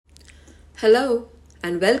Hello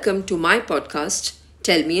and welcome to my podcast,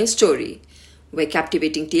 Tell Me a Story, where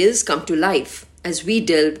captivating tales come to life as we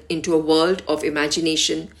delve into a world of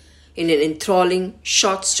imagination in an enthralling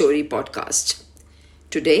short story podcast.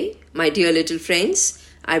 Today, my dear little friends,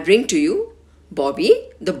 I bring to you Bobby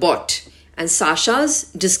the Bot and Sasha's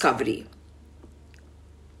Discovery.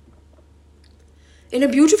 In a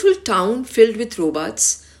beautiful town filled with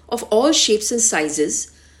robots of all shapes and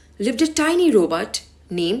sizes lived a tiny robot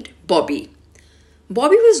named Bobby.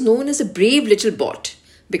 Bobby was known as a brave little bot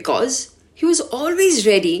because he was always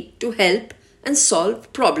ready to help and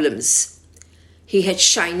solve problems. He had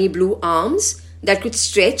shiny blue arms that could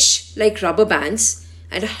stretch like rubber bands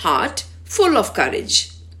and a heart full of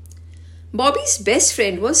courage. Bobby's best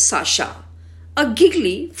friend was Sasha, a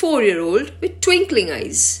giggly 4-year-old with twinkling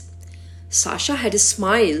eyes. Sasha had a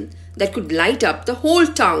smile that could light up the whole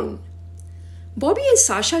town. Bobby and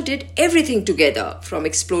Sasha did everything together, from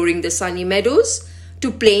exploring the sunny meadows to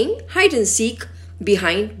playing hide-and-seek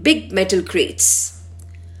behind big metal crates.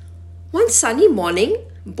 One sunny morning,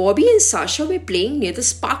 Bobby and Sasha were playing near the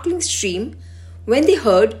sparkling stream when they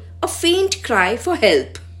heard a faint cry for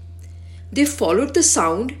help. They followed the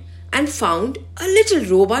sound and found a little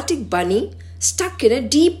robotic bunny stuck in a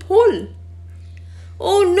deep hole.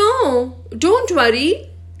 "Oh no, don't worry,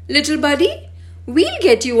 little buddy, we'll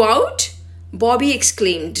get you out," Bobby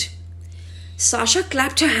exclaimed. Sasha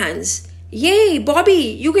clapped her hands. "Yay, Bobby,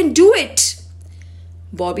 you can do it!"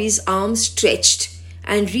 Bobby's arms stretched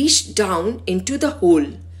and reached down into the hole.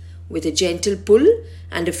 With a gentle pull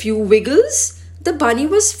and a few wiggles, the bunny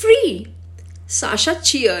was free. Sasha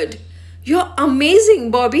cheered. "You're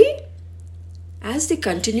amazing, Bobby!" As they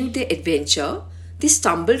continued their adventure, they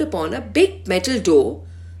stumbled upon a big metal door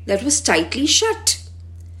that was tightly shut.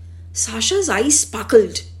 Sasha's eyes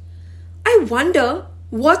sparkled. "I wonder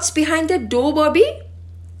what's behind that door, Bobby?"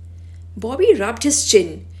 Bobby rubbed his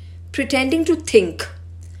chin, pretending to think.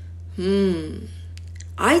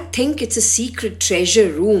 I think it's a secret treasure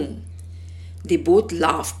room." They both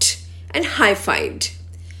laughed and high-fived,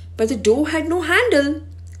 but the door had no handle.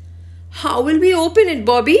 "How will we open it,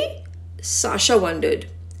 Bobby?" Sasha wondered.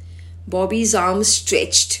 Bobby's arms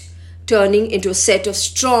stretched, turning into a set of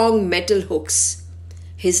strong metal hooks.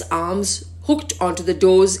 His arms hooked onto the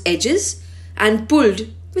door's edges and pulled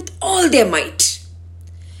with all their might.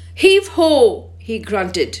 "Heave-ho!" he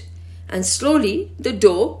grunted, and slowly the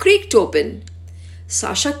door creaked open.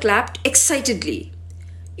 Sasha clapped excitedly.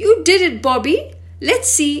 "You did it, Bobby! Let's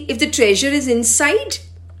see if the treasure is inside."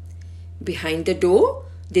 Behind the door,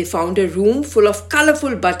 they found a room full of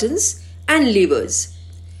colorful buttons and levers.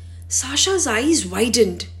 Sasha's eyes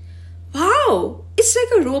widened. "Wow, it's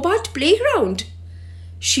like a robot playground."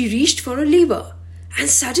 She reached for a lever, and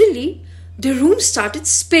suddenly the room started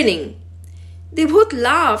spinning. They both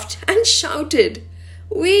laughed and shouted,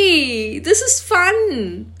 "Wee, this is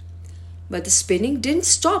fun!" But the spinning didn't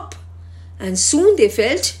stop, and soon they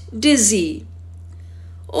felt dizzy.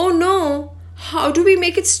 "Oh no, how do we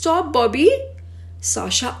make it stop, Bobby?"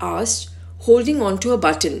 Sasha asked, holding onto a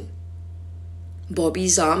button.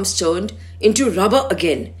 Bobby's arms turned into rubber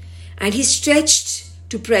again, and he stretched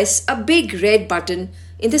to press a big red button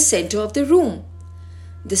in the center of the room.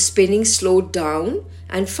 The spinning slowed down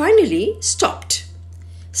and finally stopped.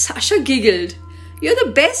 Sasha giggled. "You're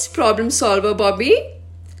the best problem solver, Bobby."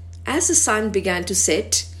 As the sun began to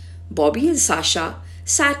set, Bobby and Sasha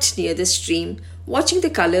sat near the stream, watching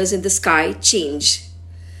the colors in the sky change.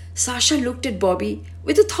 Sasha looked at Bobby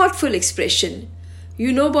with a thoughtful expression.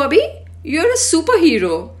 "You know, Bobby, you're a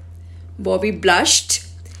superhero." Bobby blushed,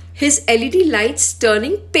 his LED lights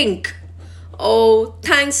turning pink. "Oh,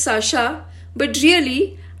 thanks, Sasha, but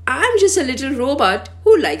really, I'm just a little robot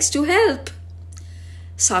who likes to help."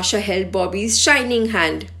 Sasha held Bobby's shining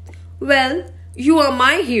hand. "Well, you are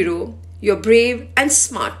my hero. You're brave and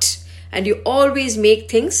smart, and you always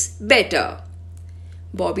make things better."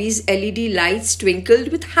 Bobby's LED lights twinkled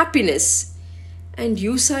with happiness. "And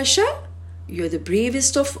you, Sasha? You're the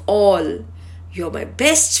bravest of all. You're my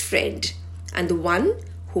best friend, and the one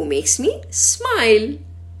who makes me smile."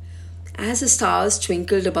 As the stars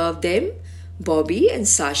twinkled above them, Bobby and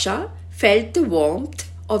Sasha felt the warmth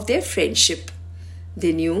of their friendship.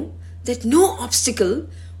 They knew that no obstacle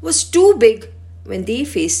was too big when they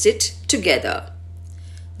faced it together.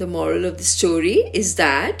 The moral of the story is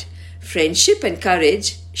that friendship and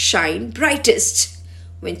courage shine brightest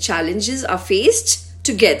when challenges are faced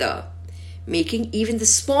together, making even the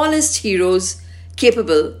smallest heroes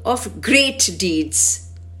capable of great deeds.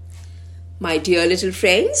 My dear little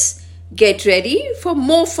friends, get ready for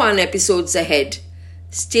more fun episodes ahead.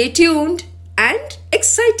 Stay tuned and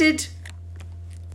excited.